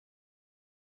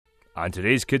On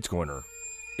today's Kids Corner,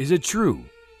 is it true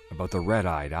about the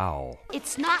red-eyed owl?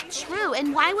 It's not true,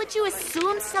 and why would you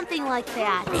assume something like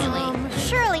that? Really?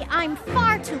 Surely I'm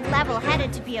far too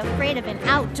level-headed to be afraid of an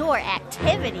outdoor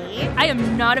activity. I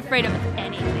am not afraid of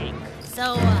anything.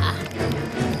 So,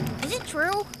 is it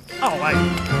true?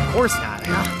 Oh, of course not.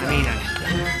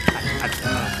 I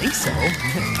don't think so.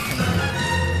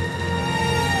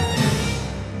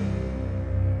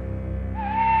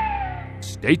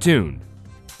 Stay tuned.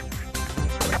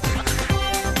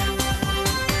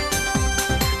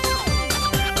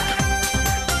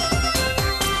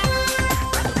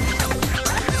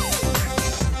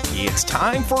 It's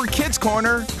time for Kids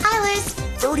Corner. Hi, Liz.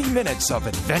 30 minutes of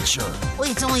adventure. Well,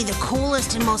 it's only the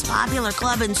coolest and most popular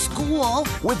club in school.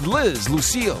 With Liz,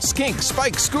 Lucille, Skink,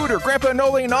 Spike, Scooter, Grandpa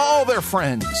Noli, and all their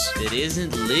friends. It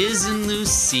isn't Liz and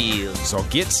Lucille. So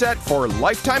get set for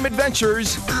lifetime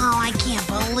adventures. Oh, I can't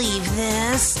believe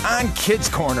this. On Kids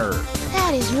Corner.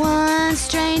 That is one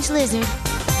strange lizard.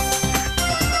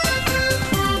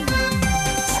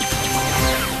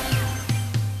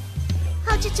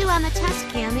 How'd you do on the test,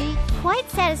 Cammy? Quite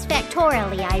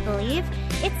satisfactorily, I believe.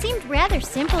 It seemed rather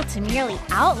simple to merely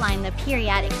outline the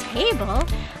periodic table.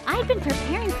 I'd been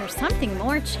preparing for something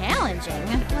more challenging.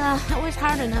 Well, it was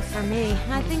hard enough for me.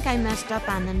 I think I messed up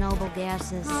on the noble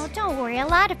gases. Oh, don't worry. A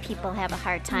lot of people have a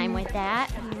hard time with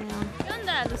that.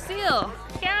 Gunda, Lucille,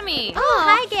 Cammy. Oh,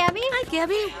 hi, Gabby. Hi,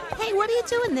 Gabby. Hey, what are you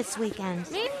doing this weekend?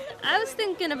 Me? I was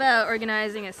thinking about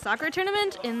organizing a soccer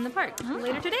tournament in the park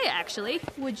later today, actually.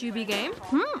 Would you be game?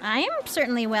 I am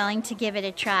certainly willing to give it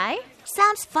a try.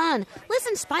 Sounds fun. Liz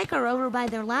and Spike are over by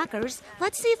their lockers.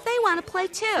 Let's see if they want to play,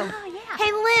 too. Oh, yeah.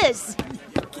 Hey, Liz.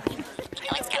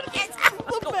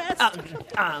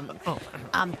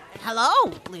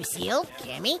 Hello, Lucille,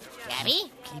 Cammy,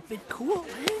 Gabby. Keep it cool,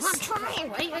 Liz. I'm trying.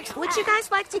 What do you expect? Would you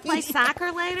guys like to play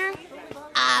soccer later?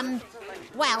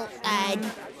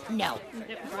 No.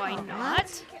 Why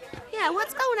not? Yeah,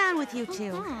 what's going on with you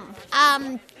two?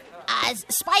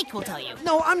 Spike will tell you.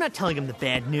 No, I'm not telling him the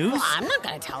bad news. Well, I'm not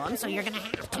going to tell him, so you're going to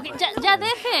have to. Ja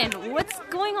dejen, what's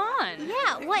going on?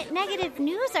 Yeah, what negative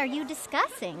news are you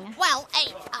discussing? Well,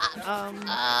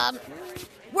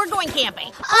 we're going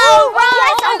camping. Oh, right!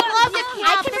 yes, I love yeah, the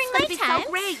I camp. can bring This my would be tent.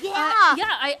 so great. Yeah.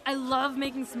 Yeah, I love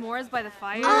making s'mores by the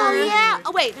fire. Oh, yeah.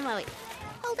 Oh, wait.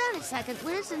 Hold on a second.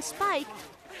 Liz and Spike,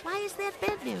 why is that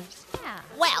bad news? Yeah.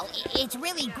 Well, it's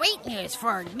really great news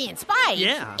for me and Spike.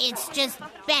 Yeah. It's just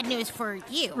bad news for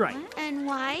you. Right. And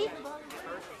why?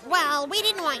 Well, we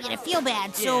didn't want you to feel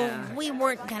bad, so Yeah. we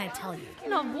weren't going to tell you.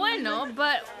 No bueno,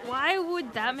 but why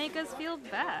would that make us feel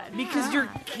bad? Because you're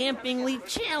campingly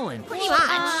challenged. Pretty much.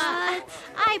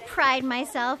 I pride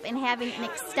myself in having an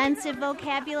extensive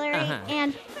vocabulary,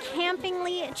 and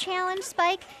campingly challenged,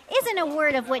 Spike, isn't a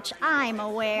word of which I'm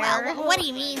aware. Well, what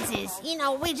he means is,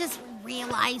 we just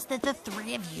realized that the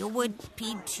three of you would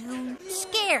be too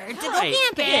scared to go Right.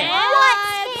 camping. Scared?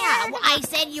 What? Yeah, well, I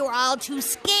said you were all too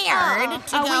scared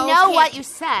to go we know camp- what you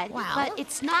said, Well. but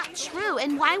it's not true.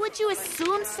 And why would you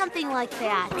assume something like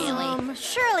that? Really?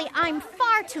 Surely I'm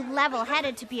far too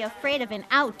level-headed to be afraid of an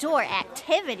outdoor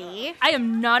activity. I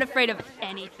am not afraid of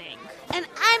anything. And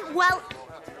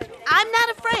I'm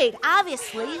not afraid,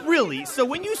 obviously. Really? So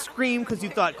when you screamed because you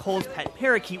thought Cole's pet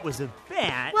parakeet was a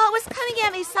bat, Well, it was coming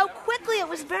at me so quickly, it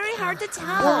was very hard to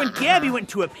tell. or when Gabby went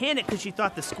into a panic because she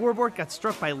thought the scoreboard got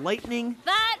struck by lightning,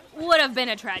 That would have been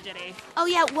a tragedy. Oh,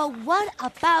 yeah, well, what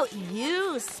about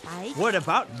you, Spike? what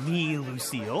about me,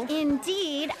 Lucille?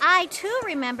 Indeed, I too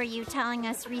remember you telling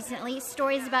us recently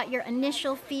stories about your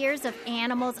initial fears of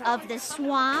animals of the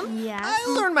swamp. Yes. I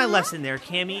learned my lesson there,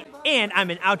 Cammy, and I'm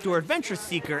an outdoor adventure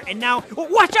seeker, and now,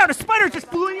 watch out, a spider just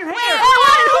blew in your hair!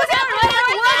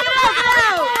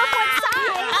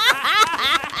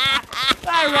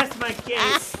 I rest my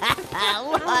case.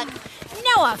 Look,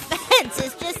 no offense,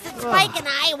 it's just that Spike and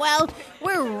I,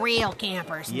 we're real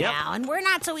campers Yep. now, and we're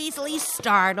not so easily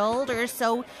startled or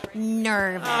so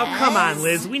nervous. Oh, come on,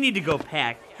 Liz. We need to go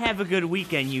pack. Have a good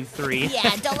weekend, you three.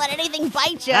 Yeah, don't let anything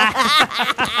bite you.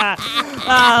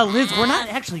 Liz, we're not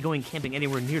actually going camping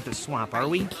anywhere near the swamp, are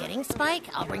we? Kidding, Spike?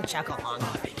 I'll bring Chuck along.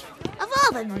 Of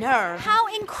all the nerve. How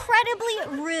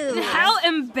incredibly rude. How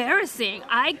embarrassing.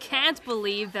 I can't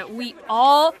believe that we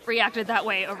all reacted that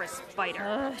way over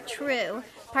Spider. True.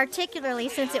 Particularly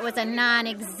since it was a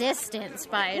non-existent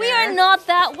spider. We are not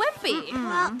that wimpy.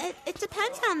 Well, it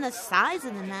depends on the size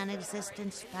of the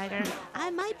non-existent spider.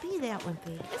 I might be that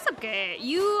wimpy. It's okay.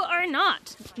 You are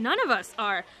not. None of us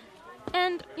are.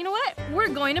 And you know what? We're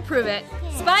going to prove it.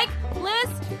 Spike, Liz,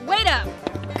 wait up.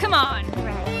 Come on.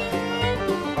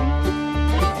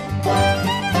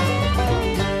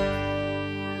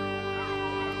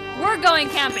 We're we're going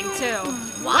camping too.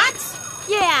 What?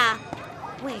 Yeah.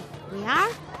 Wait, we are?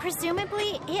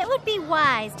 Presumably, it would be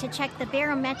wise to check the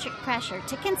barometric pressure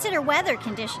to consider weather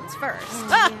conditions first.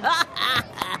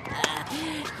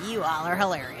 You all are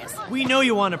hilarious. We know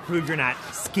you want to prove you're not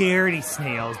scaredy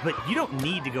snails, but you don't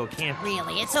need to go camping.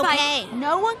 Really, it's Spike, okay.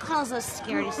 no one calls us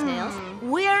scaredy snails.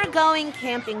 We're going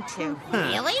camping too.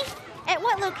 Really? At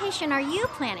what location are you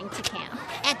planning to camp?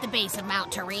 At the base of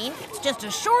Mount Tureen. It's just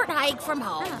a short hike from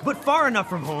home. But far enough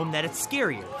from home that it's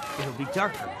scarier. It'll be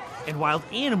darker, and wild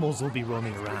animals will be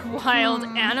roaming around. Wild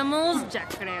animals? Ya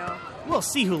creo. We'll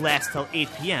see who lasts till 8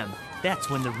 p.m. That's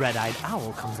when the red-eyed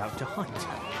owl comes out to hunt.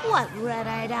 What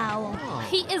red-eyed owl?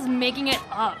 He is making it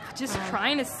up, just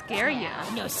trying to scare you.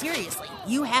 No, seriously.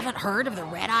 You haven't heard of the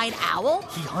red-eyed owl?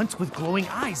 He hunts with glowing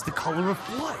eyes the color of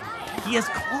blood. He has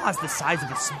claws the size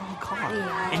of a small car,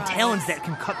 and talons that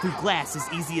can cut through glass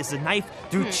as easy as a knife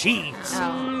through cheese.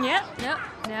 Yep,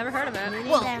 never heard of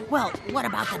it. Well, what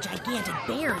about the gigantic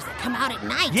bears that come out at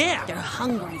night? Yeah. They're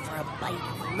hungry for a bite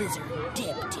of lizard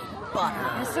dipped in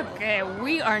butter. It's okay,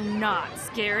 we are not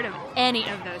scared of any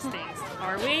of those things,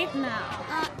 are we? No.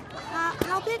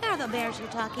 How big are the bears you're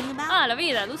talking about? Ah, la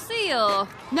vida, Lucille.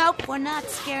 Nope, we're not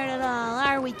scared at all,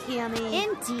 are we, Cammy?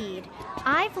 Indeed.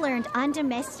 I've learned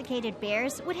undomesticated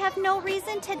bears would have no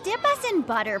reason to dip us in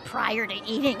butter prior to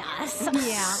eating us.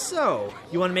 Yeah. So,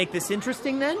 you want to make this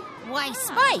interesting then? Why,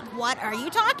 Spike, what are you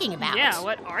talking about? Yeah,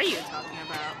 what are you talking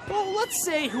about? Well, let's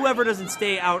say whoever doesn't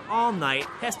stay out all night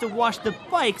has to wash the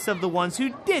bikes of the ones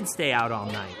who did stay out all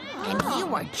night. And you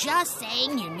were just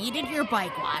saying you needed your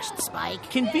bike washed,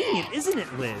 Spike. Convenient, isn't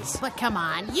it, Liz? But come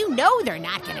on, you know they're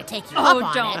not going to take you Oh, up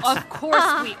on don't. it. Of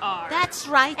course we are. That's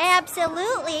right.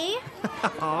 Absolutely.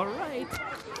 All right.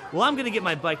 Well, I'm going to get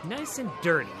my bike nice and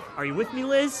dirty. Are you with me,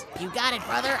 Liz? You got it,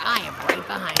 brother. I am right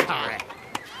behind you. All right.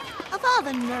 Of all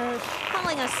the nerve,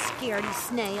 calling us scaredy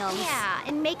snails. Yeah,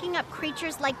 and making up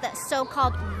creatures like the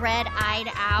so-called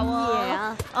red-eyed owl.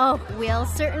 Yeah. Oh, we'll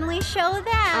certainly show them.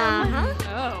 Uh-huh.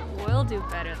 Oh, we'll do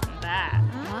better than that.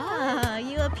 Oh,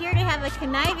 you appear to have a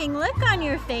conniving look on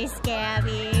your face,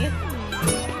 Gabby.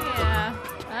 Yeah,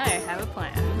 I have a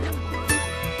plan.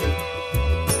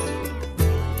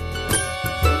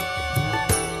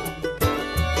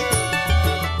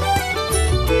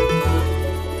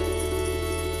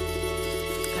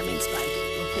 Come in, Spike.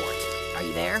 Report. Are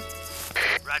you there?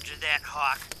 Roger that,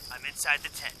 Hawk. I'm inside the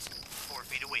tent, 4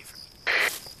 feet away from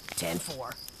you.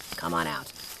 10-4. Come on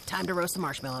out. Time to roast the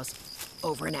marshmallows.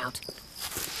 Over and out.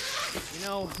 You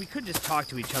know, we could just talk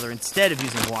to each other instead of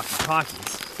using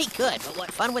walkie-talkies. We could, but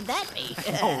what fun would that be?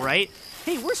 All right.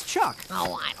 Hey, where's Chuck?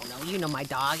 Oh, I don't know. You know my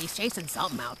dog. He's chasing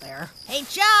something out there. Hey,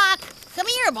 Chuck! Come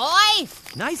here, boy!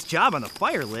 Nice job on the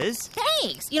fire, Liz.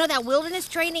 Thanks. You know, that wilderness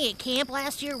training at camp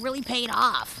last year really paid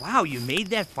off. Wow, you made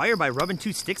that fire by rubbing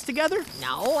 2 sticks together?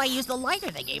 No, I used the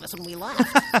lighter they gave us when we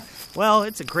left. Well,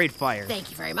 it's a great fire. Thank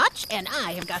you very much. And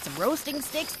I have got some roasting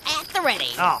sticks at the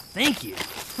ready. Oh, thank you.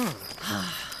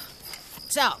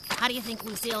 So, how do you think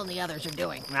Lucille and the others are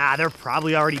doing? They're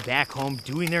probably already back home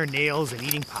doing their nails and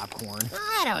eating popcorn.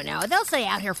 I don't know. They'll stay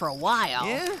out here for a while.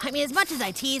 Yeah? I mean, as much as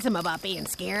I tease them about being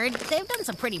scared, they've done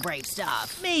some pretty brave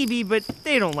stuff. Maybe, but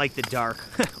they don't like the dark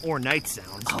or night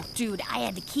sounds. Oh, dude, I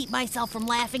had to keep myself from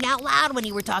laughing out loud when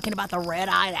you were talking about the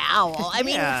red-eyed owl. I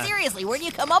mean, Yeah. seriously, where do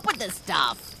you come up with this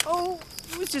stuff? Oh,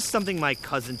 it was just something my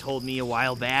cousin told me a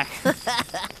while back.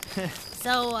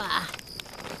 So,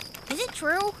 is it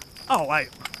true? Oh,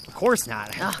 of course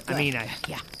not. Oh, I good. mean,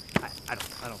 Yeah.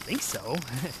 I don't think so.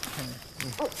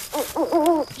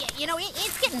 Yeah, you know,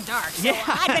 it's getting dark, so Yeah.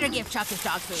 I'd better give Chuck his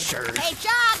dog food. Sure. Hey,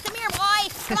 Chuck, come here, boy.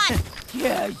 Come on.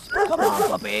 Yes, come on,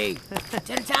 puppy.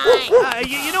 To the time.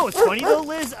 You know what's funny though,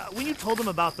 Liz? When you told them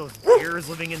about those bears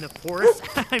living in the forest,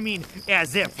 I mean,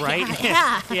 as if, right?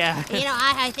 Yeah. Yeah. You know,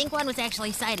 I think one was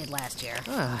actually sighted last year.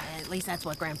 At least that's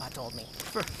what Grandpa told me.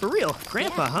 For real,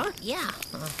 Grandpa, huh? Yeah.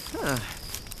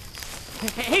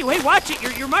 Hey, wait, watch it!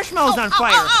 Your marshmallow's on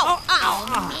fire.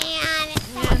 Man,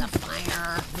 it's on the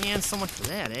fire. Man, so much for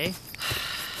that, eh?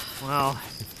 Well,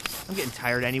 I'm getting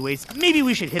tired anyways. Maybe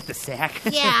we should hit the sack.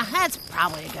 Yeah, that's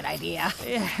probably a good idea.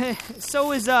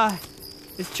 So is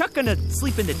Chuck gonna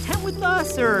sleep in the tent with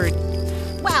us, or?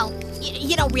 Well,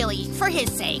 you know, really, for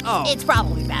his sake, Oh. it's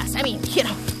probably best. I mean, you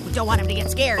know, we don't want him to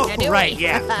get scared, do we? Right,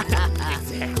 yeah.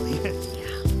 Exactly.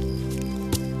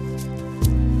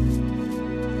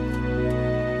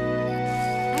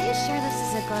 Are you sure this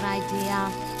is a good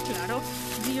idea? Claro.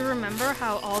 Do you remember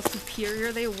how all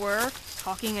superior they were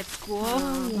talking at school?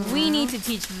 We need to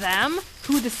teach them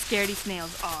who the scaredy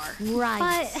snails are.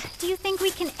 Right. But do you think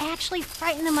we can actually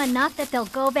frighten them enough that they'll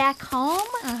go back home?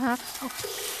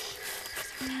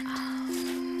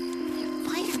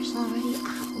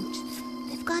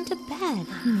 on to bed.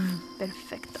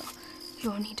 Perfecto.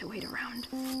 You'll need to wait around.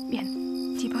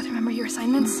 Bien. Do you both remember your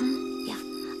assignments? Yeah,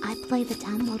 I play the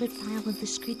downloaded file of the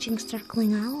screeching,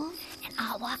 circling owl. And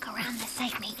I'll walk around the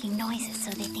site making noises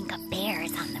so they think a bear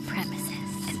is on the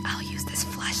premises. And I'll use this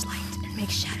flashlight and make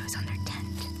shadows on their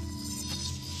tent.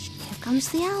 Here comes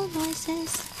the owl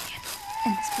voices.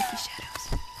 And the spooky shadows.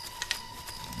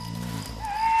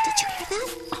 Did you hear that?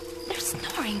 Oh, they're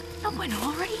snoring. No bueno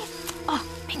already. Oh,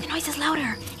 make the noises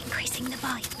louder. Increasing the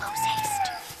volume. Post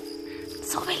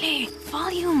haste. Súbele.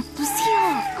 Volume.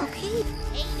 Lucille. Okay.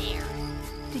 Hey there.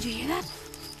 Did you hear that?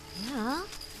 Yeah.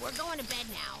 We're going to bed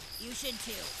now. You should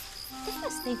too. They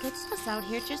must think it's us out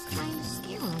here just trying to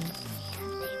scare them.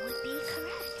 And they would be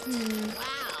correct.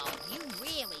 Wow, you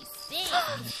really stink.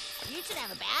 You should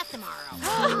have a bath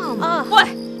tomorrow. What?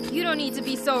 You don't need to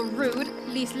be so rude,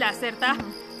 Lis La Certa.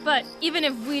 But even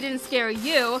if we didn't scare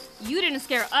you, you didn't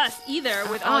scare us either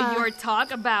with all your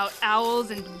talk about owls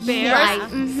and bears.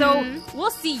 Right. So we'll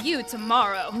see you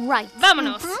tomorrow. Right.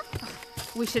 Vámonos.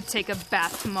 We should take a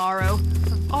bath tomorrow.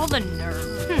 All the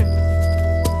nerve.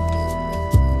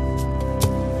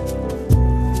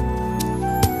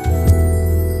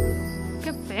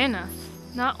 Qué pena.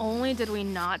 Not only did we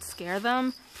not scare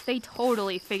them, they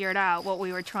totally figured out what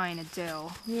we were trying to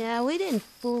do. Yeah, we didn't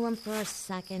fool them for a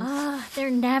second. They're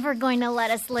never going to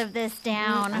let us live this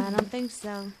down. I don't think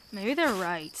so. Maybe they're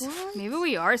right. What? Maybe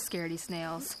we are scaredy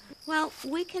snails. Well,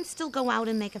 we can still go out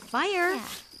and make a fire. Yeah.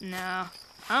 No,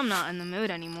 I'm not in the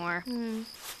mood anymore.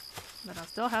 But I'll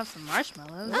still have some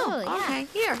marshmallows. Oh, yeah. Okay,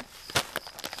 here.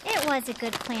 It was a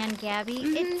good plan, Gabby.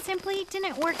 It simply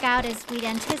didn't work out as we'd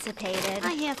anticipated.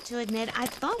 I have to admit, I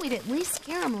thought we'd at least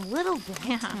scare them a little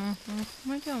bit.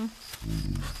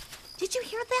 Did you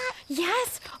hear that?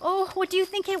 Yes. Oh, what do you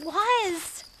think it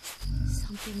was?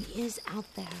 Something is out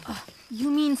there. You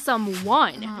mean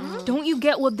someone. Don't you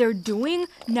get what they're doing?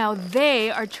 Now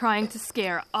they are trying to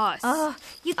scare us.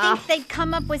 You think they'd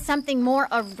come up with something more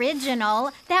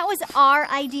original? That was our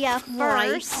idea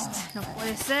first. No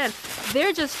puede ser.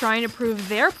 They're just trying to prove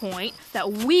their point that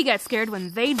we get scared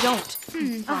when they don't.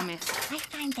 Promise. I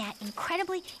find that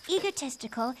incredibly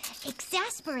egotistical,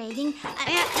 exasperating,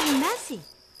 And messy.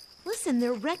 Listen,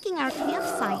 they're wrecking our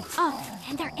campsite.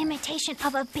 and their imitation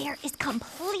of a bear is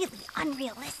completely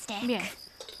unrealistic. Bien.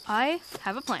 I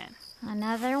have a plan.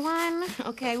 Another one?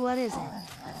 Okay, what is it?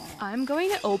 I'm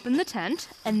going to open the tent,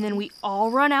 and then we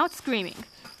all run out screaming.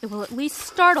 It will at least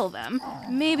startle them,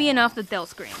 maybe enough that they'll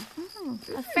scream.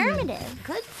 Affirmative.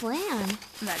 Good plan.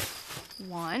 And that's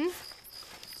 1,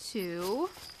 2,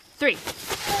 3.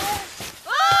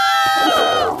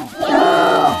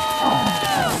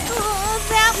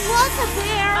 That was a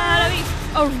bear.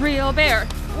 A real bear.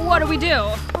 What do we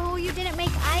do? Oh, you didn't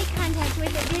make eye contact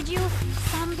with it, did you?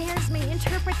 Some bears may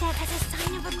interpret that as a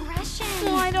sign of aggression.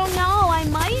 Oh, I don't know. I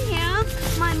might have.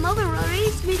 My mother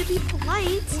raised me to be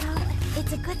polite. Well,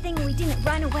 it's a good thing we didn't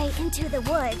run away into the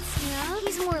woods. Yeah?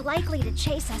 He's more likely to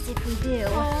chase us if we do.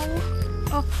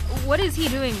 Oh, what is he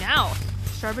doing now?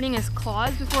 Sharpening his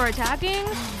claws before attacking?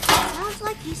 Sounds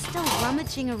like he's still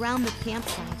rummaging around the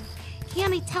campsite.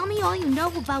 Cammy, tell me all you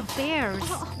know about bears.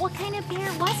 What kind of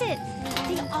bear was it?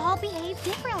 They all behave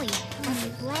differently. Was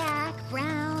it black,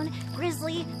 brown,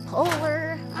 grizzly,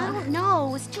 polar? I don't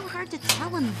know. It's too hard to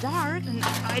tell in the dark. And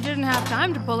I didn't have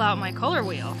time to pull out my color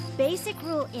wheel. Basic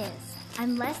rule is,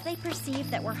 unless they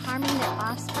perceive that we're harming their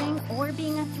offspring or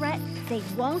being a threat, they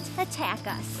won't attack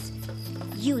us.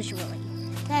 Usually.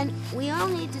 Then we all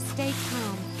need to stay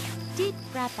calm. Deep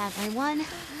breath, everyone.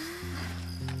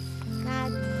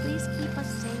 God, please keep us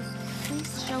safe.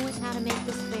 Please show us how to make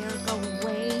this bear go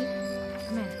away.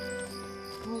 Come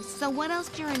in. Well, so what else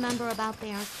do you remember about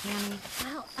bears, Cammy?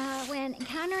 Well, when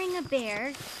encountering a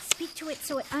bear, speak to it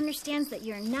so it understands that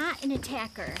you're not an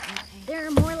attacker. They're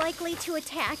more likely to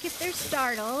attack if they're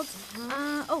startled.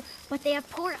 But they have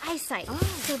poor eyesight,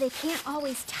 so they can't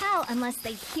always tell unless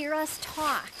they hear us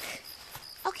talk.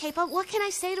 Okay, but what can I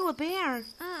say to a bear?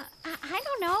 I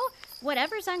don't know.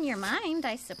 Whatever's on your mind,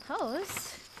 I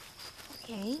suppose.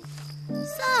 Okay.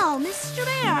 So, Mr.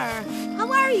 Bear,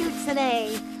 how are you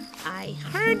today? I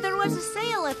heard there was a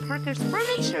sale at Parker's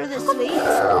Furniture this week.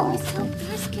 He's so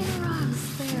frisky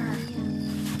there.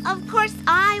 Of course,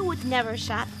 I would never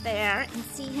shop there. And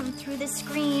see him through the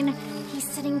screen. He's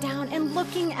sitting down and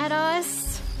looking at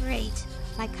us. Great.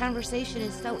 My conversation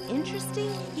is so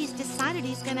interesting, he's decided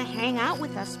he's going to hang out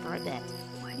with us for a bit.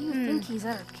 Why do you think he's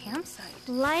at our campsite?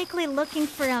 Likely looking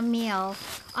for a meal.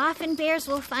 Often bears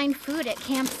will find food at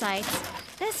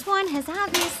campsites. This one has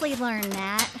obviously learned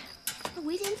that.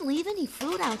 We didn't leave any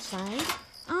food outside.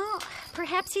 Oh,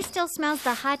 perhaps he still smells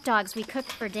the hot dogs we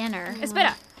cooked for dinner.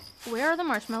 Espera, Where are the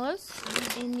marshmallows?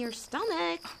 In your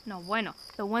stomach. No bueno.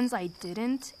 The ones I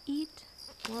didn't eat?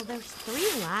 Well, there's 3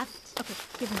 left. Okay,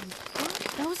 give me.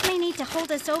 Those may need to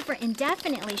hold us over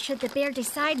indefinitely should the bear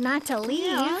decide not to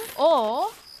leave. Yeah. Or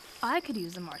I could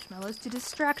use the marshmallows to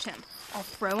distract him. I'll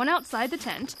throw one outside the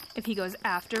tent. If he goes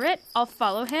after it, I'll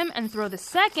follow him and throw the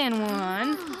second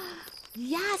one.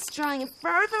 Yes, drawing it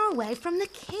further away from the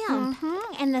camp.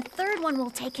 And the third one will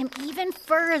take him even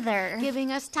further.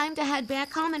 Giving us time to head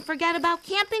back home and forget about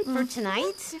camping for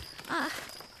tonight.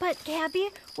 But, Gabby,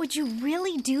 would you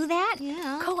really do that?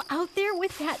 Yeah. Go out there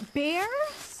with that bear?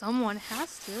 Someone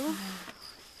has to.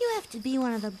 You have to be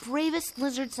one of the bravest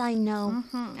lizards I know.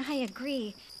 I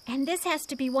agree. And this has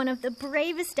to be one of the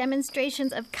bravest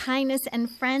demonstrations of kindness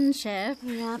and friendship.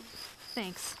 Yep.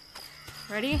 Thanks.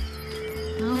 Ready?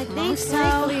 I think so.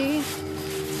 Likely.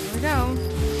 Here we go.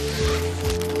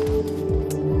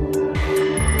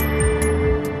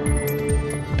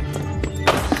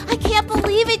 I can't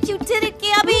believe it. You did it,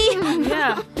 Gabby.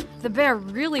 Yeah, the bear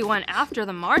really went after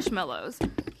the marshmallows.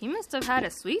 He must have had a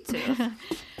sweet tooth.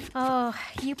 Oh,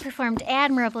 you performed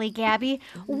admirably, Gabby.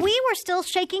 We were still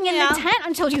shaking in the tent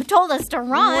until you told us to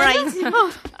run.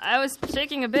 Right. I was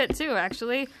shaking a bit too,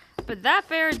 actually. But that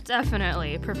bear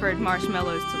definitely preferred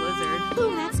marshmallows to lizard.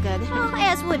 Ooh, that's good.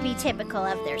 As would be typical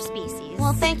of their species.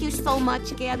 Well, thank you so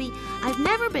much, Gabby. I've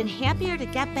never been happier to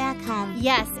get back home.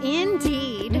 Yes,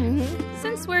 indeed.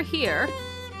 Since we're here,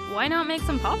 why not make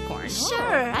some popcorn?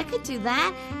 Sure, I could do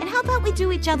that. And how about we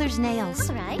do each other's nails?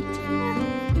 All right.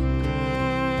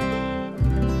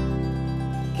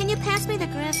 Can you pass me the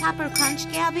grasshopper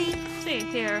crunch, Gabby? See,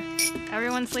 here.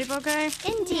 Everyone sleep okay?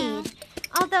 Indeed.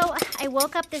 Although I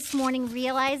woke up this morning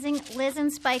realizing Liz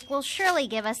and Spike will surely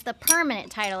give us the permanent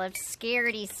title of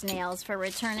scaredy snails for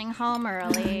returning home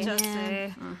early. Just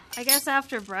say. I guess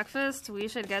after breakfast, we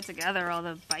should get together all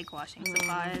the bike washing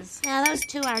supplies. Yeah, those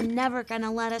 2 are never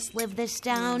gonna let us live this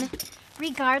down.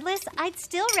 Regardless, I'd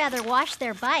still rather wash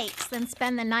their bikes than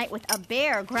spend the night with a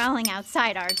bear growling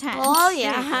outside our tent. Oh,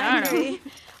 yeah, I agree.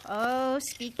 Oh,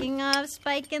 speaking of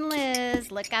Spike and Liz,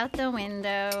 look out the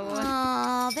window.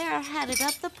 Oh, they're headed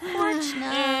up the porch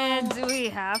now. And do we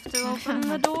have to open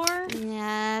the door?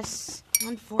 Yes,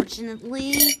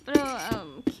 unfortunately.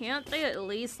 Can't they at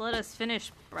least let us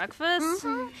finish breakfast?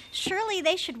 Surely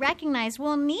they should recognize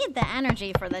we'll need the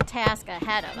energy for the task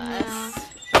ahead of us.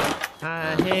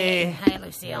 Hey. Hi,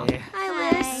 Lucille.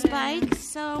 Hi, Liz, Spike.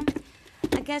 So,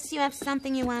 I guess you have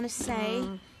something you want to say.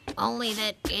 Only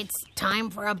that it's time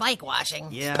for a bike washing.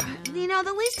 Yeah. You know,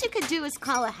 the least you could do is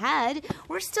call ahead.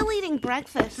 We're still eating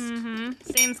breakfast.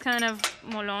 Seems kind of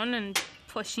molon and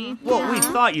pushy. Well, we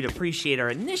thought you'd appreciate our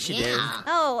initiative. Yeah.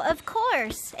 Oh, of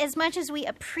course. As much as we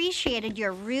appreciated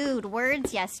your rude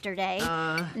words yesterday.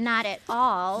 Not at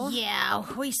all. Yeah,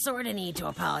 we sort of need to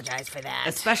apologize for that.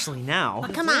 Especially now.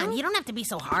 Come on, you don't have to be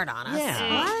so hard on us.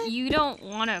 Yeah. You don't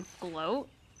want to gloat?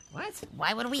 What?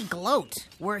 Why would we gloat?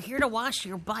 We're here to wash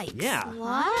your bikes. Yeah.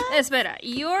 What? Espera,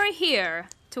 you're here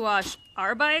to wash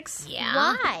our bikes? Yeah.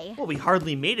 Why? Well, we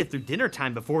hardly made it through dinner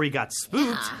time before we got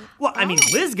spooked. Well, I mean,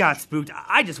 Liz got spooked.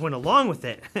 I just went along with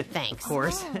it. Thanks. Of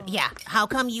course. Yeah. How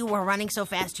come you were running so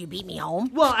fast you beat me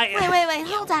home? Well, Wait,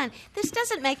 hold on. This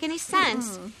doesn't make any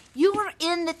sense. You were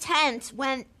in the tent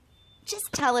when...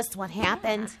 Just tell us what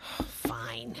happened.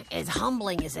 Fine. As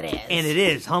humbling as it is. And it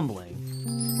is humbling.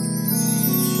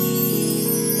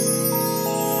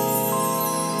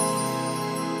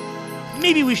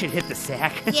 Maybe we should hit the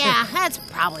sack. Yeah, that's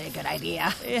probably a good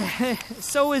idea.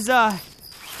 So is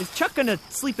Chuck gonna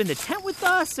sleep in the tent with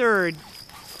us, or?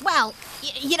 Well,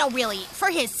 really, for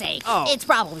his sake, Oh. it's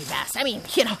probably best. I mean,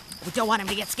 we don't want him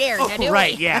to get scared, do we?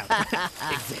 Right, yeah.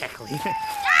 Exactly.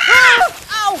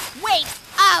 Oh, wait.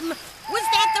 Was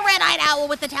that the red-eyed owl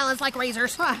with the talons like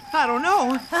razors? I don't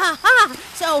know.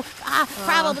 So,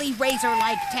 probably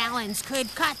razor-like talons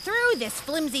could cut through this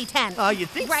flimsy tent. You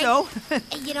think right? so?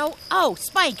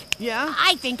 Spike. Yeah?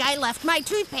 I think I left my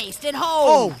toothpaste at home.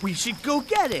 Oh, we should go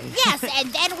get it. Yes,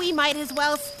 and then we might as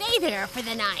well stay there for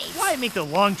the night. Why make the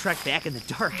long trek back in the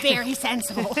dark? Very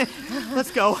sensible.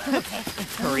 Let's go. Okay.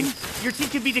 Hurry. Your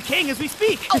teeth could be decaying as we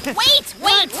speak. Oh, wait!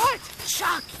 What?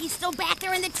 Chuck, he's still back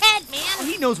there in the tent, man.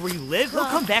 He knows where you live. He'll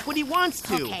come back when he wants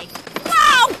to. Okay.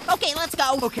 Whoa! Okay, let's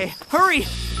go. Okay, hurry.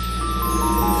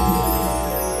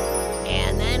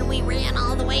 And then we ran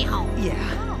all the way home.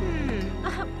 Yeah.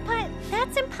 But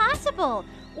that's impossible.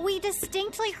 We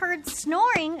distinctly heard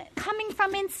snoring coming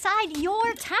from inside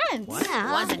your tent. What?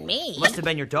 It wasn't me. Must have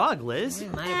been your dog, Liz.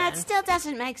 That still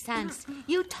doesn't make sense.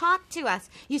 You talked to us.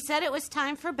 You said it was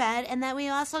time for bed and that we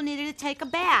also needed to take a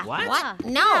bath. What?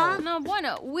 No. No,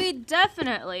 bueno. We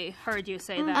definitely heard you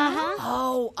say that.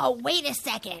 Oh, wait a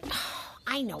second.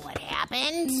 I know what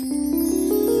happened.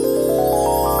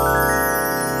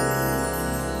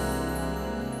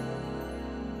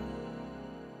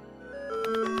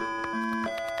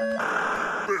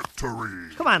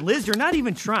 Come on, Liz, you're not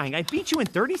even trying. I beat you in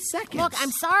 30 seconds. Look,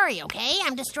 I'm sorry, okay?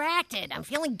 I'm distracted. I'm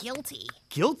feeling guilty.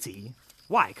 Guilty?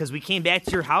 Why? Because we came back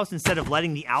to your house instead of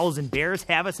letting the owls and bears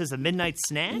have us as a midnight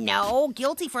snack? No,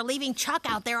 guilty for leaving Chuck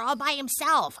out there all by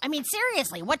himself. I mean,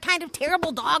 seriously, what kind of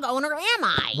terrible dog owner am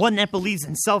I? One that believes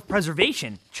in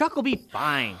self-preservation. Chuck will be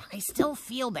fine. I still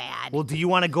feel bad. Well, do you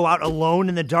want to go out alone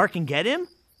in the dark and get him?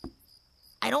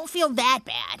 I don't feel that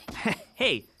bad.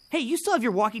 Hey, you still have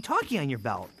your walkie-talkie on your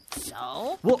belt.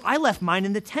 So? Well, I left mine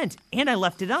in the tent, and I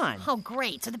left it on. Oh,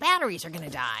 great. So the batteries are gonna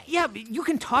die. Yeah, but you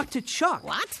can talk to Chuck.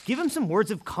 What? Give him some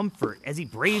words of comfort as he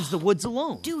braves the woods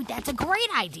alone. Dude, that's a great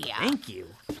idea. Thank you.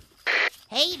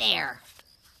 Hey there.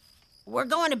 We're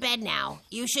going to bed now.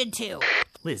 You should too.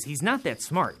 Liz, he's not that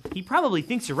smart. He probably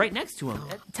thinks you're right next to him.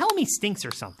 Tell him he stinks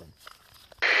or something.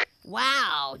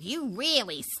 Wow, you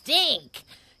really stink.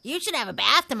 You should have a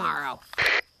bath tomorrow.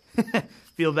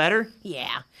 Feel better?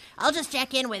 Yeah. I'll just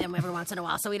check in with him every once in a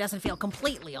while so he doesn't feel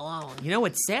completely alone. You know,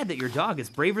 it's sad that your dog is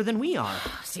braver than we are.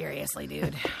 Seriously,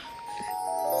 dude.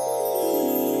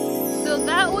 So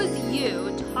that was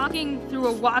you talking through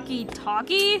a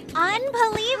walkie-talkie?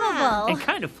 Unbelievable. And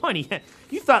kind of funny.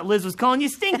 You thought Liz was calling you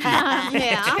stinky.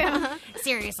 Yeah.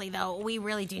 Seriously, though, we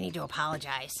really do need to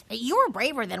apologize. You were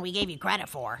braver than we gave you credit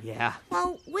for. Yeah.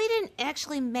 Well, we didn't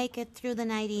actually make it through the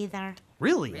night either.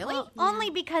 Really? Really?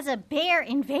 Only because a bear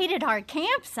invaded our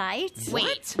campsite.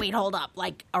 Wait, hold up.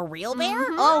 Like a real bear?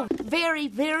 Oh, very,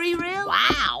 very real.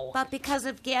 Wow. But because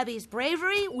of Gabby's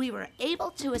bravery, we were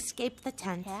able to escape the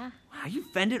tent. Yeah. Wow, you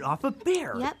fended off a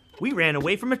bear. Yep. We ran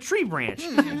away from a tree branch.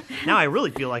 Now I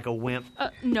really feel like a wimp.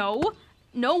 No.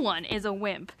 No one is a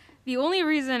wimp. The only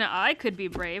reason I could be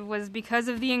brave was because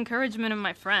of the encouragement of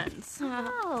my friends.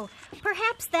 Oh,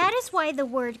 perhaps that is why the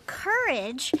word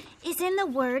courage is in the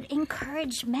word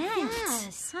encouragement.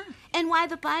 Yes. And why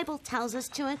the Bible tells us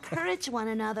to encourage one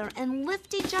another and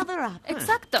lift each other up.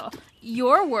 Exacto.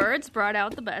 Your words brought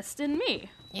out the best in me.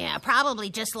 Yeah,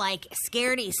 probably just like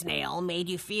scaredy snail made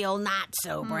you feel not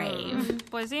so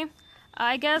brave. Boise,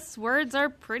 I guess words are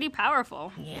pretty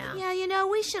powerful. Yeah. Yeah, you know,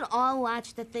 we should all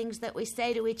watch the things that we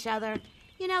say to each other.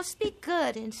 You know, speak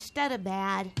good instead of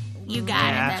bad. You got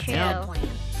Yeah, it. That's true. a good plan.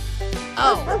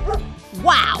 Oh,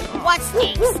 wow. What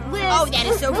stinks? Liz, Oh, that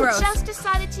is so gross. just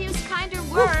decided to use kinder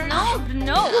words.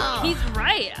 No, he's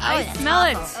right. I that's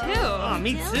smell awful. it too. Oh,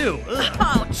 me too. Ugh.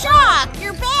 Oh, Chuck,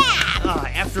 you're back.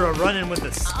 After a run-in with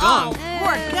a skunk. Oh,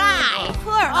 poor guy.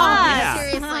 Poor yeah.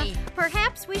 Seriously.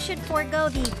 Perhaps we should forego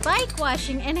the bike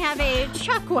washing and have a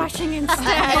Chuck washing instead.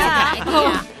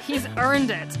 Oh, he's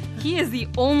earned it. He is the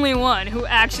only one who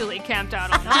actually camped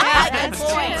out all night. That's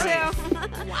true.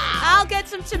 I'll get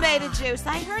some tomato juice.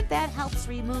 I heard that helps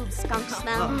remove skunk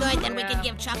smell. Good, then we can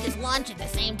give Chuck his lunch at the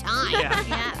same time.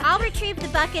 Yeah, I'll retrieve the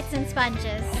buckets and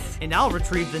sponges. And I'll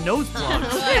retrieve the nose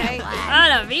plugs.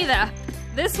 Ana vida.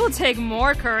 This will take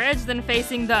more courage than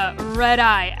facing the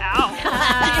red-eye owl.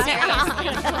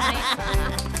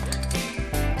 Seriously.